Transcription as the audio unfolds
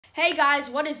Hey guys,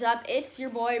 what is up? It's your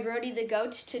boy Brody the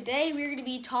Goat. Today we're going to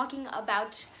be talking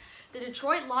about the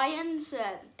Detroit Lions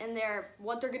and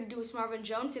what they're going to do with Marvin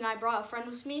Jones. And I brought a friend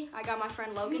with me. I got my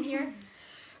friend Logan here.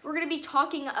 We're going to be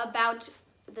talking about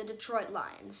the Detroit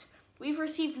Lions. We've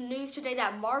received news today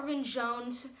that Marvin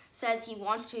Jones says he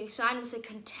wants to sign with a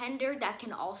contender that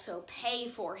can also pay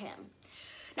for him.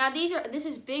 Now this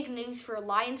is big news for a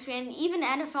Lions fan, even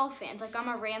NFL fans. Like, I'm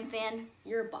a Ram fan.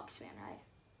 You're a Bucs fan, right?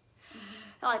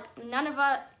 Like, none of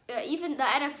us, even the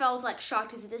NFL is like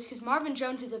shocked at this because Marvin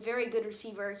Jones is a very good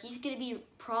receiver. He's going to be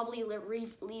probably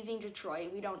leaving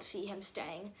Detroit. We don't see him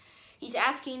staying. He's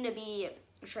asking to be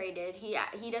traded.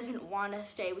 He doesn't want to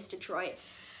stay with Detroit.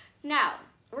 Now,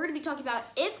 we're going to be talking about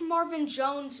if Marvin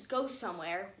Jones goes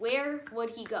somewhere, where would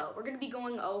he go? We're going to be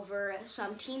going over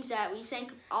some teams that we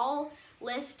think. I'll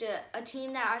list a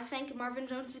team that I think Marvin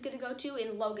Jones is going to go to,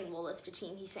 and Logan will list a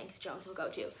team he thinks Jones will go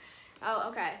to. Oh,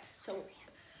 okay.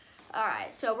 All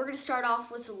right, so we're going to start off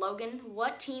with Logan.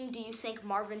 What team do you think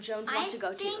Marvin Jones wants to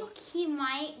go to? I think he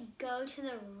might go to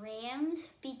the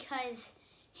Rams because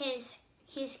his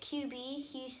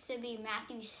QB used to be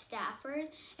Matthew Stafford,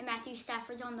 and Matthew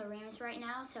Stafford's on the Rams right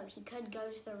now, so he could go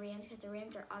to the Rams because the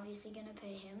Rams are obviously going to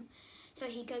pay him. So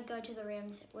he could go to the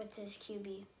Rams with his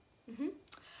QB.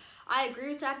 I agree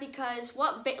with that because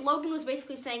what Logan was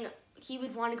basically saying, he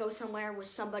would want to go somewhere with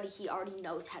somebody he already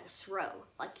knows how to throw.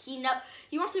 Like, he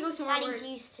wants to go somewhere that he's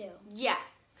used to. Yeah,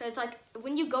 because like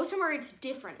when you go somewhere, it's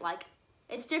different. Like,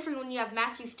 it's different when you have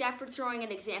Matthew Stafford throwing,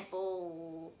 an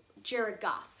example, Jared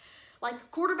Goff.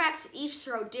 Like, quarterbacks each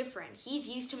throw different. He's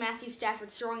used to Matthew Stafford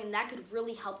throwing, and that could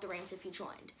really help the Rams if he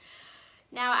joined.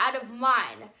 Now, out of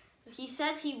mine, he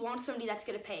says he wants somebody that's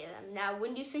going to pay them. Now,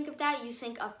 when you think of that, you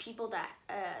think of people that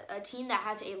a team that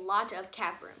has a lot of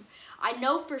cap room. I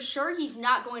know for sure he's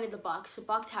not going to the Bucs. The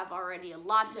Bucs have already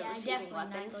lots of receiving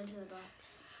weapons. Not going to the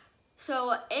Bucs.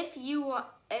 So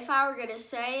if I were going to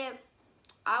say,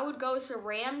 I would go with the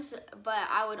Rams, but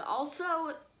I would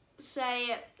also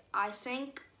say I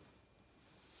think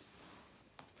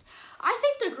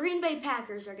the Green Bay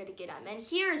Packers are going to get them. And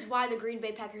here's why the Green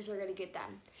Bay Packers are going to get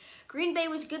them. Green Bay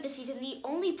was good this season. The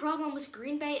only problem with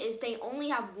Green Bay is they only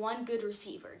have one good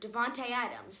receiver, Davante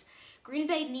Adams. Green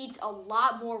Bay needs a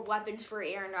lot more weapons for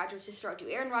Aaron Rodgers to throw to.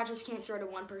 Aaron Rodgers can't throw to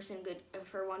one person good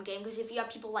for one game because if you have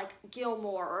people like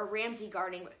Gilmore or Ramsey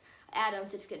guarding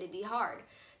Adams, it's going to be hard.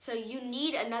 So you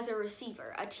need another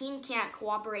receiver. A team can't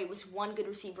cooperate with one good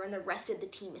receiver and the rest of the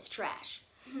team is trash.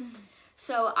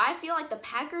 So I feel like the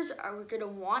Packers are going to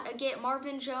want to get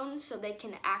Marvin Jones so they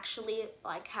can actually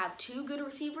like have two good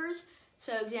receivers.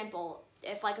 So example,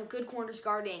 if like a good corner's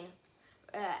guarding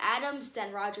Adams,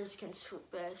 then Rodgers can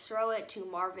throw it to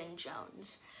Marvin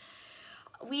Jones.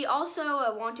 We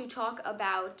also want to talk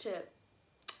about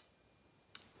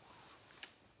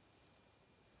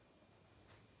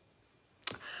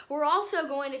we're also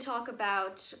going to talk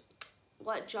about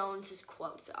what Jones's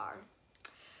quotes are.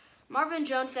 Marvin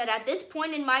Jones said, "At this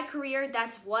point in my career,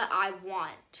 that's what I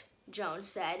want." Jones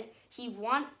said,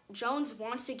 Jones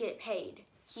wants to get paid.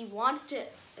 He wants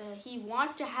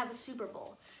to have a Super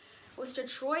Bowl. With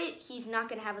Detroit, he's not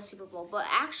going to have a Super Bowl. But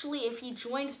actually, if he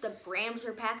joins the Rams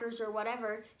or Packers or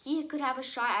whatever, he could have a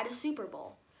shot at a Super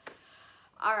Bowl.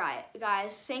 All right,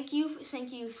 guys, thank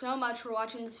you so much for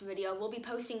watching this video. We'll be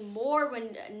posting more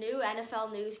when new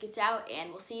NFL news gets out, and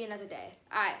we'll see you another day.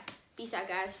 All right, peace out,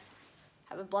 guys.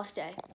 Have a blessed day.